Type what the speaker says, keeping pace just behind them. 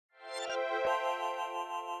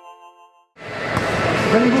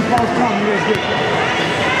Then who falls down, you guys get.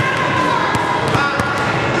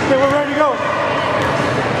 Okay, we're ready to go.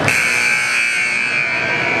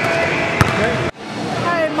 Okay.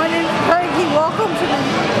 Hi, my name is Peggy. Welcome to the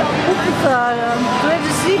Hoopathon. I'm glad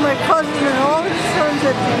to see my cousin and all his sons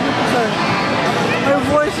at the Hoopathon. My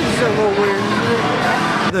voice is a little weird.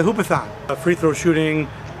 The Hoopathon, a free throw shooting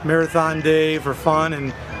marathon day for fun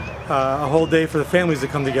and a whole day for the families to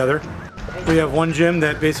come together. We have one gym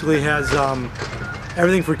that basically has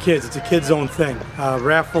everything for kids. It's a kids' own thing.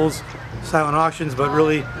 Raffles, silent auctions, but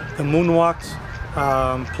really the moonwalks,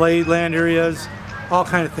 playland areas, all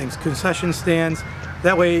kind of things. Concession stands.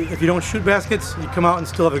 That way, if you don't shoot baskets, you come out and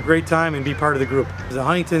still have a great time and be part of the group. The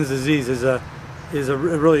Huntingtons Disease is a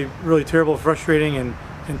really terrible, frustrating,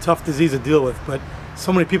 and tough disease to deal with. But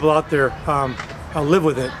so many people out there live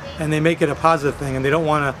with it, and they make it a positive thing, and they don't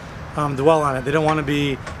want to dwell on it. They don't want to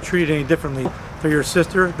be treated any differently. They're your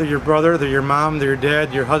sister, they're your brother, they're your mom, they're your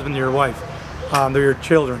dad, your husband, your wife. They're your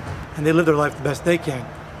children, and they live their life the best they can.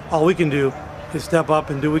 All we can do is step up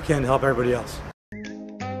and do what we can to help everybody else.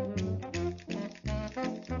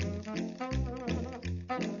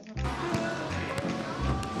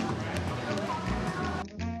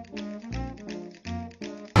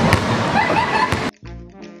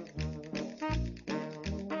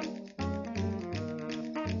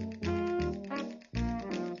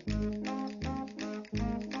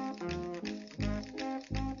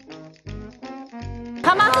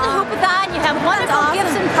 Come out to the Hoopathon, you have wonderful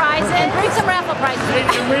gifts and prizes, bring some raffle prizes.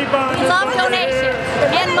 We love donations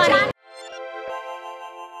and money.